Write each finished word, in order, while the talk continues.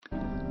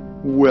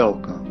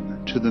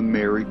Welcome to the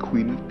Mary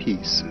Queen of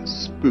Peace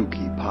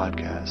Spooky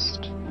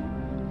Podcast.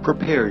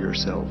 Prepare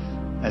yourself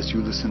as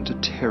you listen to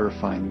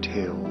terrifying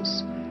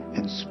tales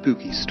and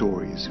spooky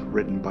stories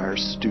written by our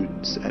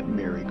students at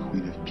Mary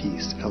Queen of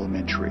Peace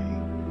Elementary.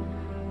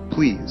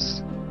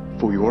 Please,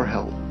 for your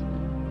health,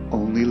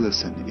 only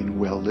listen in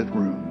well-lit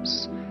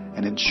rooms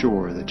and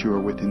ensure that you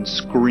are within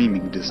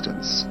screaming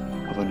distance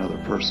of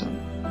another person.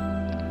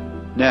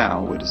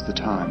 Now it is the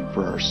time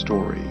for our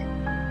story,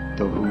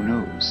 though who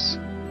knows?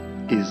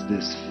 Is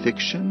this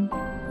fiction,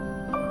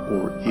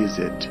 or is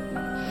it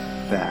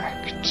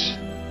fact?